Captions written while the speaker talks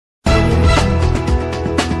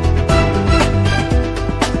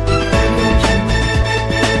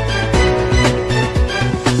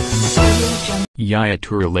Yaya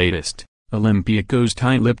Toure latest, Olympiakos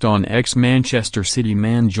tight-lipped on ex-Manchester City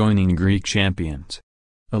man joining Greek champions.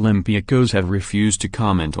 Olympiakos have refused to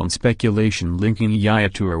comment on speculation linking Yaya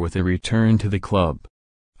Toure with a return to the club.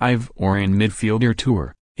 Ivorian midfielder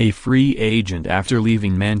Toure, a free agent after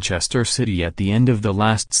leaving Manchester City at the end of the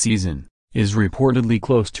last season, is reportedly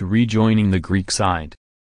close to rejoining the Greek side.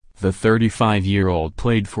 The 35-year-old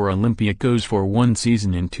played for Olympiakos for one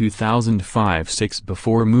season in 2005-06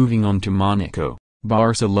 before moving on to Monaco,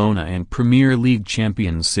 Barcelona and Premier League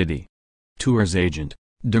champions City. Toure's agent,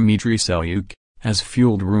 Dimitri Selyuk, has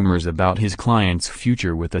fueled rumors about his client's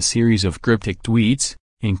future with a series of cryptic tweets,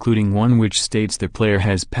 including one which states the player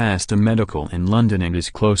has passed a medical in London and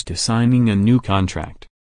is close to signing a new contract.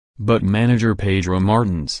 But manager Pedro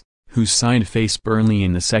Martins, who signed face Burnley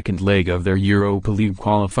in the second leg of their Europa League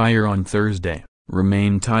qualifier on Thursday,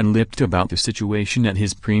 remained tight-lipped about the situation at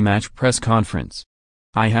his pre-match press conference.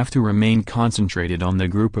 "I have to remain concentrated on the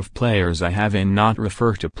group of players I have and not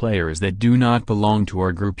refer to players that do not belong to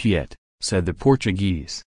our group yet," said the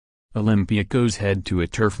Portuguese. Olympiacos head to a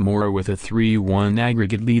Turf Moor with a 3-1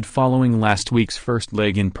 aggregate lead following last week's first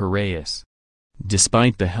leg in Piraeus.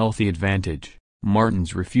 Despite the healthy advantage,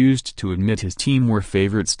 Martins refused to admit his team were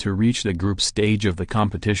favourites to reach the group stage of the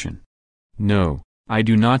competition. "No, I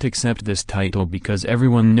do not accept this title because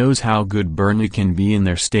everyone knows how good Burnley can be in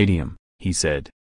their stadium," he said.